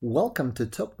Welcome to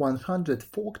Top 100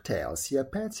 Folk Tales your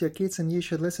pets, your kids, and you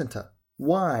should listen to.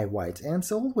 Why White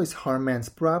Ants Always Harm Man's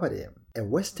Property, a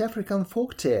West African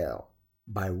folk tale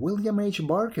by William H.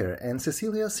 Barker and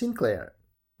Cecilia Sinclair.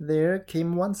 There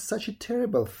came once such a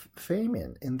terrible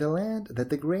famine in the land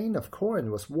that the grain of corn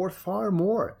was worth far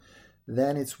more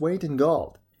than its weight in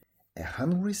gold. A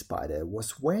hungry spider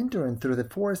was wandering through the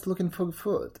forest looking for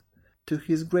food. To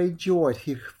his great joy,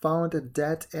 he found a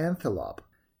dead antelope.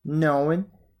 Knowing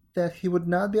that he would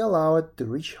not be allowed to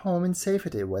reach home in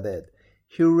safety with it,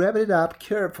 he wrapped it up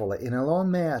carefully in a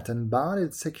lawn mat and bound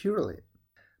it securely.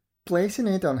 Placing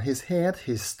it on his head,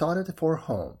 he started for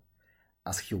home.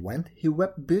 As he went, he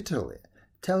wept bitterly,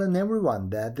 telling everyone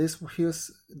that this was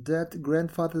his dead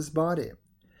grandfather's body.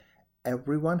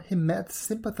 Everyone he met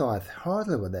sympathized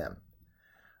heartily with him.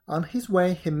 On his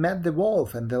way, he met the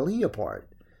wolf and the leopard.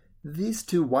 These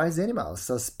two wise animals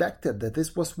suspected that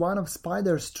this was one of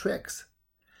Spider's tricks.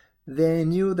 They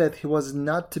knew that he was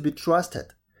not to be trusted.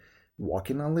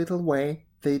 Walking a little way,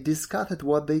 they discussed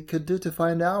what they could do to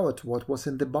find out what was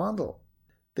in the bundle.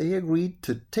 They agreed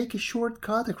to take a short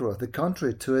cut across the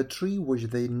country to a tree which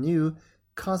they knew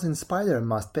Cousin Spider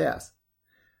must pass.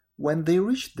 When they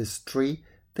reached this tree,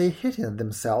 they hid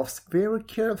themselves very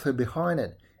carefully behind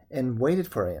it and waited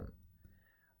for him.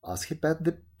 As he passed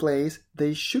the place,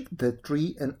 they shook the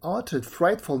tree and uttered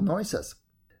frightful noises.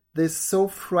 This so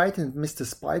frightened Mr.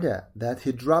 Spider that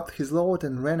he dropped his load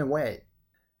and ran away.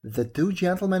 The two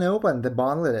gentlemen opened the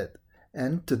bundle in it,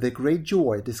 and to their great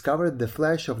joy discovered the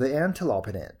flesh of the antelope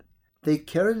in it. They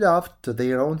carried it off to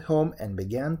their own home and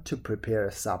began to prepare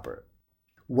supper.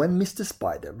 When Mr.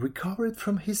 Spider recovered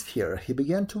from his fear, he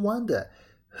began to wonder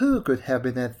who could have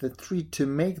been at the tree to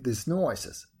make these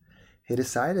noises. He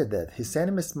decided that his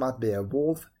enemies must be a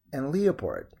wolf and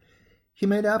leopard. He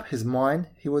made up his mind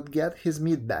he would get his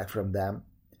meat back from them.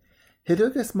 He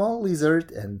took a small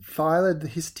lizard and filed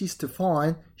his teeth to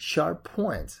find sharp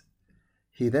points.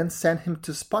 He then sent him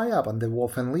to spy up on the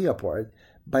wolf and leopard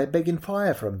by begging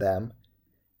fire from them.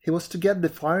 He was to get the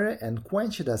fire and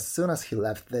quench it as soon as he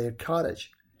left their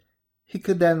cottage. He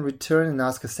could then return and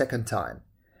ask a second time.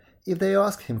 If they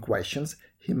asked him questions,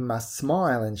 he must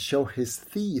smile and show his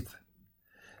teeth.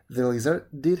 The lizard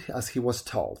did as he was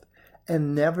told,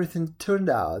 and everything turned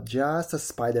out just as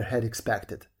Spider had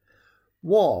expected.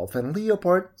 Wolf and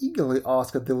Leopard eagerly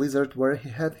asked the lizard where he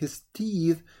had his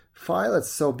teeth filed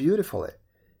so beautifully.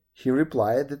 He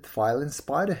replied that Filing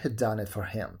Spider had done it for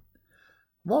him.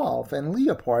 Wolf and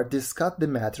Leopard discussed the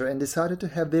matter and decided to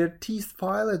have their teeth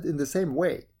filed in the same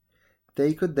way.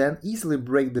 They could then easily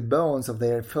break the bones of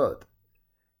their foot.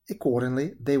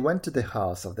 Accordingly, they went to the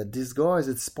house of the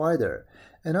disguised Spider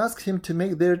and asked him to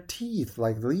make their teeth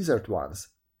like the lizard ones.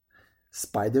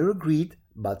 Spider agreed,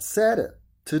 but said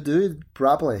to do it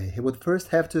properly he would first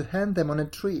have to hang them on a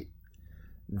tree.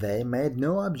 They made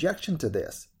no objection to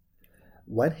this.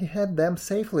 When he had them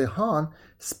safely hung,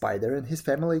 Spider and his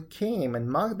family came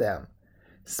and mocked them.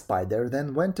 Spider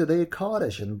then went to their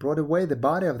cottage and brought away the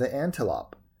body of the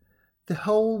antelope. The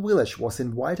whole village was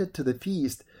invited to the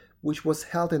feast, which was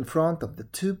held in front of the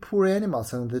two poor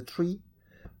animals on the tree.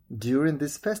 During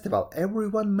this festival,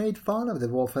 everyone made fun of the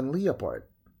wolf and leopard.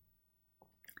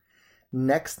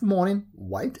 Next morning,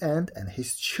 White Ant and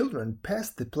his children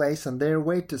passed the place on their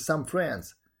way to some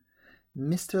friends.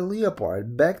 Mr.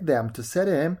 Leopard begged them to set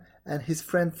him and his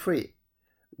friend free.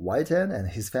 White Ant and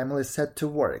his family set to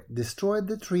work, destroyed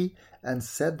the tree, and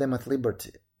set them at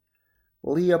liberty.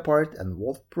 Leopard and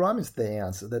Wolf promised the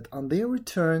ants that on their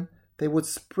return they would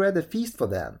spread a feast for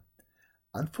them.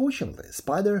 Unfortunately,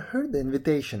 Spider heard the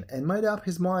invitation and made up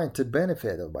his mind to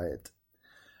benefit by it.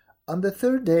 On the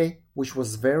third day, which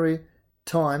was very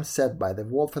time set by the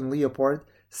Wolf and Leopard,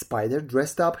 Spider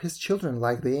dressed up his children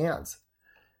like the ants.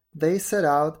 They set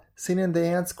out, singing the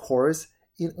ants' chorus,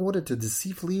 in order to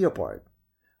deceive Leopard.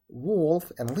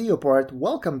 Wolf and Leopard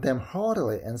welcomed them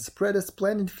heartily and spread a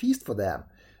splendid feast for them,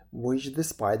 which the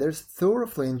Spiders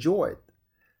thoroughly enjoyed.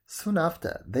 Soon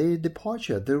after their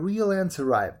departure, the real ants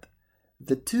arrived.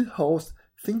 The two hosts,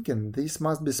 thinking this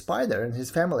must be Spider and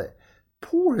his family,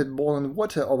 poured boiling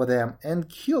water over them and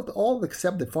killed all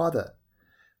except the father.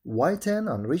 White Ant,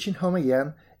 on reaching home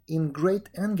again, in great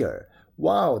anger,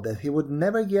 vowed that he would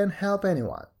never again help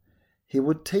anyone. He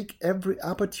would take every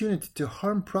opportunity to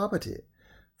harm property.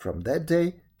 From that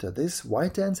day to this,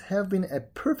 White Ants have been a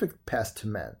perfect pest to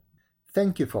man.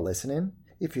 Thank you for listening.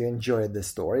 If you enjoyed the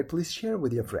story, please share it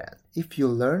with your friends. If you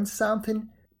learned something,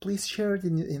 please share it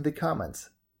in the comments.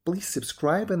 Please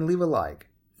subscribe and leave a like.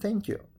 Thank you.